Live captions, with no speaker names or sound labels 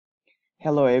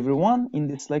Hello everyone, in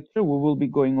this lecture we will be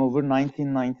going over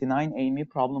 1999 AIME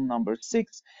problem number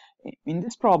 6. In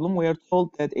this problem we are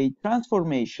told that a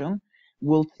transformation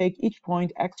will take each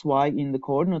point xy in the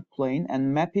coordinate plane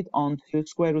and map it onto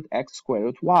square root x square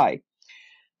root y.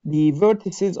 The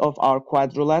vertices of our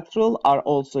quadrilateral are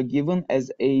also given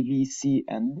as A, B, C,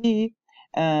 and D,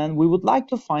 and we would like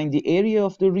to find the area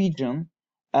of the region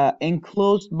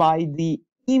enclosed by the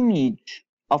image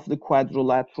of the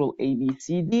quadrilateral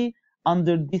ABCD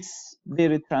under this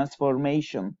very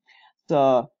transformation.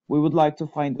 So we would like to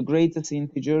find the greatest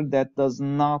integer that does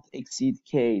not exceed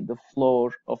k, the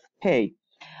floor of k.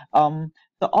 So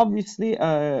obviously,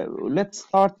 let's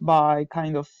start by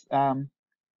kind of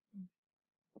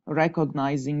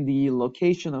recognizing the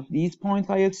location of these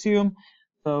points, I assume.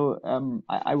 So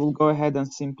I will go ahead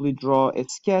and simply draw a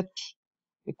sketch,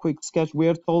 a quick sketch. We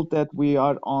are told that we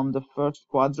are on the first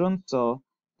quadrant, so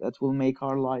that will make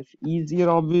our life easier,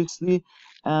 obviously.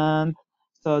 And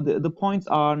so the points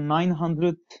are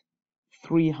 900,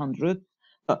 300.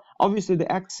 Obviously,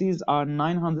 the axes are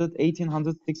 900,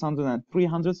 1800, 600, and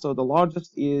 300. So the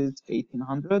largest is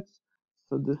 1800.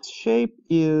 So this shape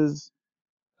is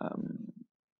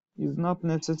not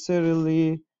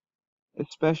necessarily a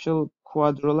special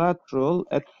quadrilateral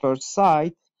at first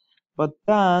sight, but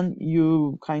then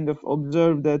you kind of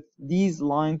observe that these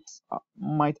lines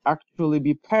might actually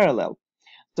be parallel.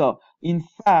 So in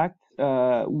fact,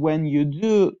 when you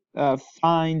do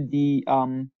find the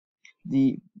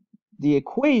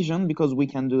equation, because we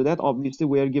can do that, obviously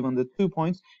we are given the 2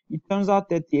 points, it turns out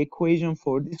that the equation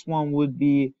for this one would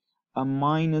be a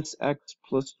minus x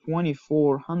plus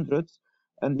 2400,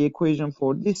 and the equation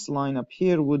for this line up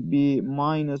here would be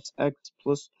minus x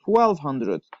plus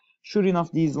 1200. Sure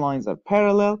enough, these lines are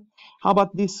parallel. How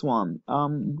about this one?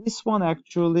 This one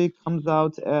actually comes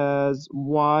out as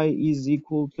y is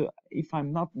equal to, if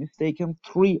I'm not mistaken,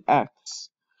 3x,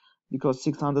 because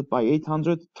 600 by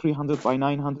 800, 300 by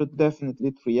 900,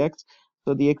 definitely 3x.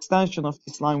 So the extension of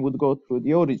this line would go through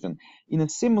the origin. In a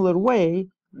similar way,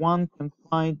 one can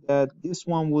find that this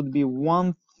one would be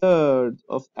 1/3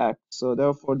 of x. So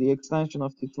therefore, the extension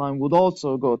of this line would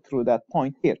also go through that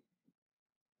point here.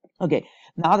 Okay,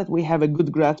 now that we have a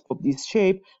good grasp of this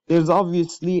shape, there's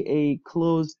obviously a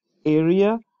closed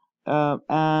area,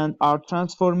 and our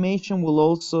transformation will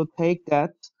also take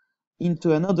that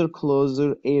into another closed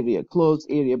area.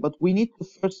 But we need to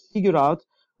first figure out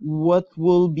what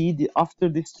will be after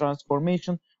this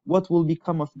transformation, what will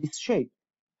become of this shape.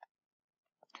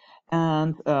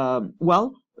 And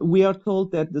well, we are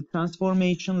told that the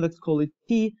transformation, let's call it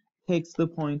T, takes the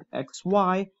point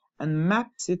xy and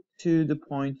maps it to the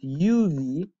point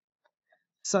uv,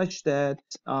 such that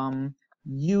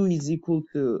u is equal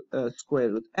to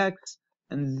square root x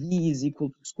and v is equal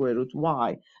to square root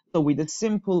y. So with a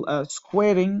simple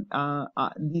squaring,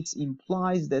 this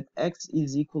implies that x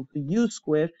is equal to u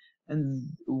squared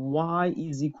and y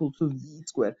is equal to v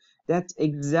squared. That's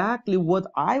exactly what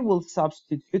I will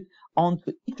substitute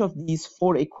onto each of these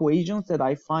 4 equations that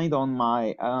I find on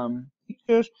my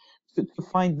pictures to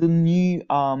find the new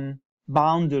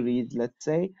boundaries, let's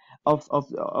say, of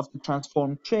the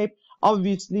transformed shape.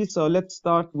 Obviously, so let's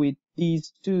start with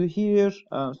these 2 here.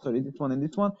 Sorry, this one and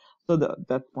this one. So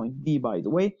that's point B, by the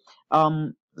way.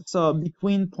 So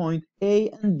between point A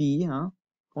and B,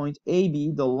 point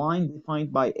AB, the line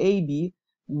defined by AB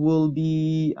will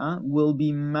be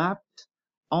mapped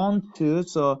onto.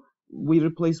 So we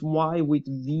replace y with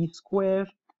v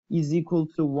squared is equal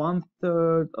to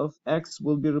 1/3 of x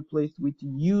will be replaced with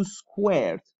u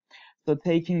squared. So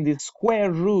taking the square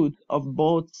root of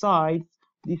both sides,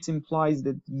 this implies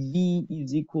that v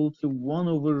is equal to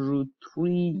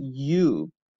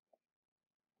 1/√3u.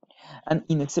 And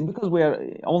because we are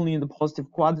only in the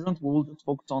positive quadrant, we will just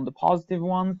focus on the positive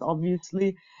ones,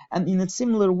 obviously. And in a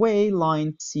similar way,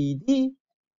 line CD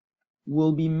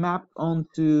will be mapped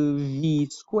onto v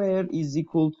squared is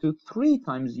equal to 3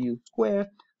 times u squared,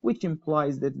 which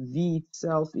implies that v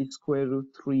itself is square root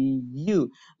 3u.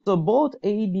 So both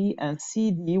AB and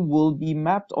CD will be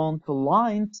mapped onto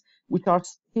lines which are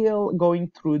still going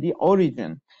through the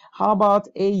origin. How about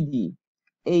AD?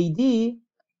 AD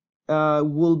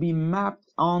will be mapped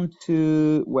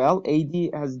onto, well, AD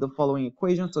has the following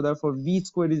equation, so therefore v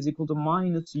squared is equal to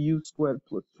minus u squared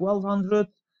plus 1200.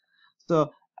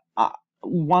 So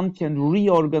one can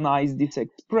reorganize this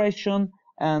expression,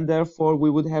 and therefore we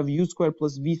would have u squared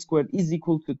plus v squared is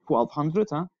equal to 1200.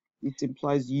 This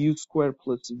implies u squared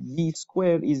plus v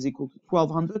squared is equal to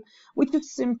 1200, which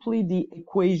is simply the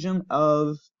equation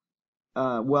of,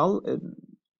 well,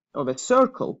 of a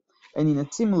circle. And in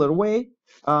a similar way,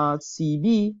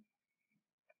 CB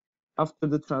after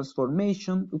the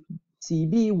transformation,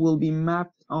 CB will be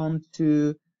mapped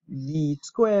onto V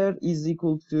square is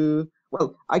equal to, well,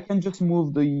 I can just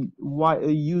move the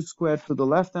U square to the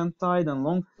left hand side, and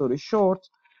long story short,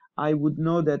 I would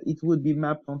know that it would be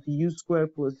mapped onto U square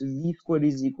plus V square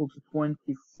is equal to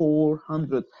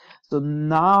 2400. So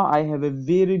now I have a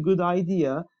very good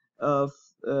idea of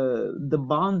the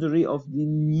boundary of the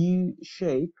new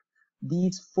shape.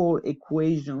 These four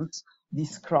equations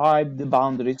describe the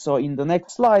boundary. So in the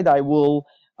next slide, I will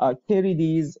carry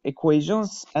these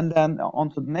equations and then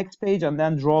onto the next page and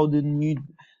then draw the new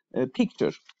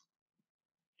picture.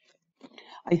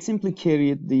 I simply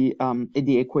carried the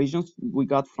equations we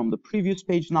got from the previous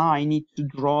page. Now I need to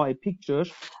draw a picture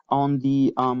on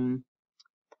the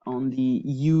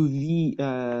UV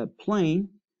plane,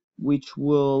 which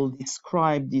will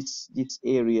describe this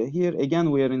area here. Again,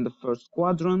 we are in the first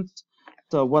quadrant.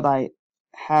 So what I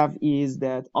have is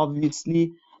that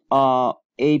obviously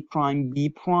A prime B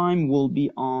prime will be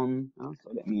on. So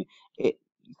let me.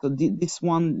 This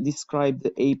one describes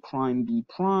the A prime B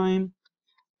prime.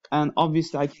 And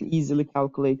obviously I can easily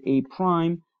calculate A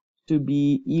prime to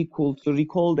be equal to,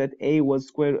 recall that A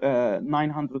was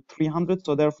 900, 300,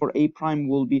 so therefore A prime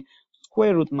will be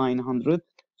square root 900,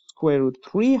 square root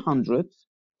 300,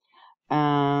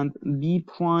 and B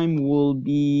prime will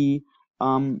be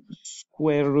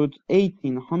square root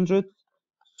 1800,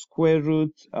 square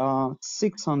root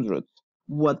 600.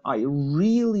 What I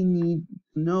really need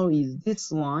to know is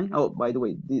this line. Oh, by the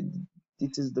way,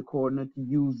 this is the coordinate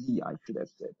UV, I should have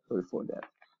said. Sorry for that.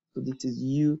 So this is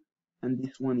U and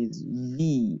this one is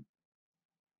V.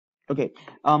 Okay,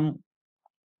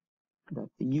 that's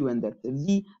the U and that's the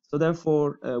V. So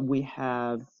therefore, we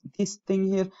have this thing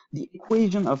here. The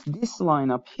equation of this line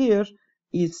up here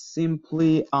is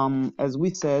simply, as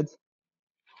we said,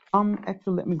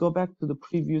 actually, let me go back to the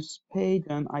previous page,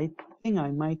 and I think I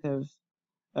might have,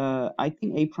 I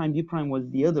think A prime B prime was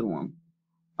the other one.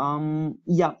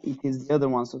 Yeah, it is the other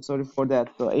one, so sorry for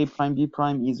that. So A prime B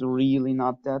prime is really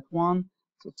not that one,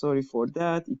 so sorry for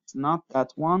that. It's not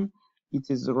that one, it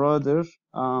is rather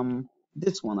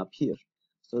this one up here.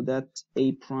 So that's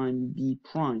A prime B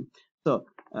prime. So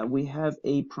we have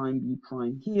A prime B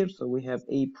prime here, so we have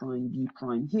A prime B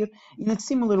prime here. In a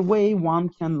similar way, one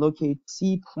can locate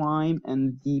C prime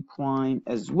and D prime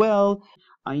as well.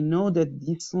 I know that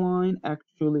this line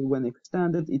actually, when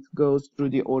extended, it goes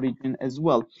through the origin as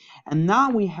well. And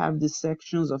now we have the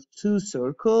sections of two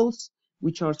circles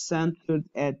which are centered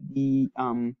at the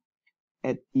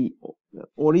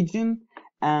origin,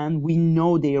 and we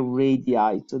know their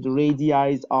radii. So the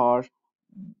radii are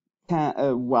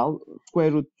well,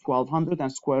 square root 1200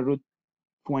 and square root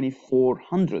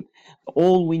 2400.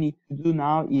 All we need to do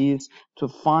now is to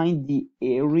find the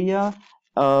area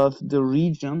of the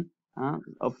region,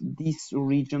 of this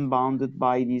region bounded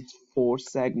by these four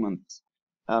segments.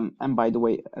 And by the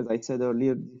way, as I said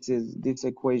earlier, this is this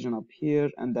equation up here,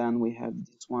 and then we have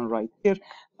this one right here.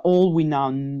 All we now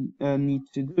need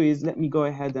to do is, let me go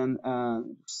ahead and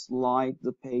slide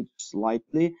the page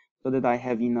slightly so that I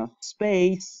have enough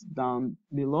space down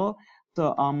below.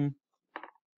 So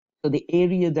so the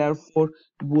area therefore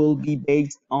will be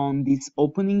based on this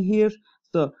opening here.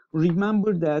 So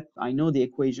remember that I know the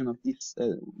equation of this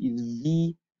is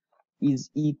V is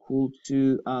equal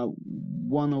to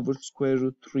 1 over square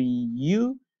root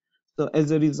 3u. So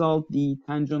as a result, the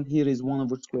tangent here is 1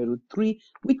 over square root 3,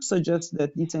 which suggests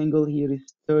that this angle here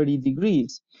is 30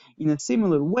 degrees. In a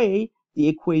similar way, the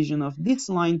equation of this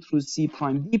line through C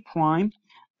prime D prime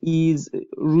is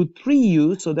root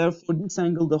 3u, so therefore this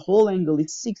angle, the whole angle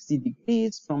is 60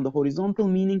 degrees from the horizontal,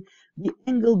 meaning the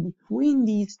angle between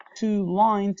these two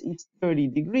lines is 30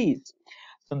 degrees.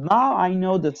 So now I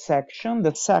know the section,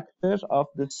 the sector of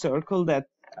the circle that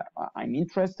I'm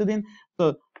interested in.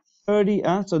 So 30,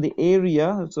 so the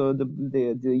area, so the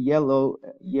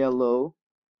yellow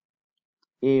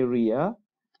area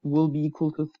will be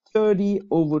equal to 30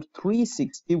 over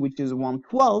 360, which is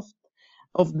 1/12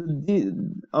 of the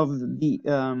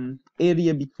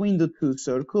area between the two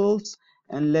circles,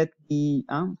 and let the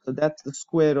so that's the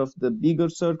square of the bigger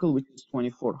circle, which is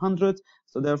 2400.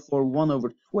 So therefore 1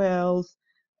 over 12,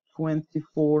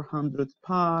 2400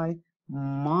 pi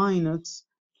minus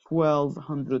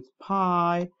 1200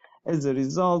 pi. As a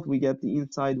result, we get the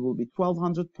inside will be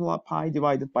 1200 pi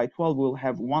divided by 12. We'll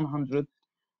have 100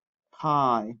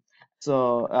 pi.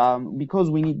 So because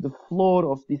we need the floor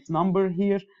of this number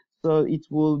here, so it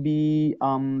will be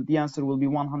the answer will be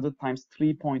 100 times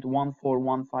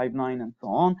 3.14159 and so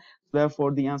on.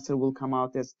 Therefore, the answer will come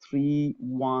out as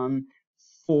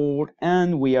 314,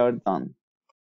 and we are done.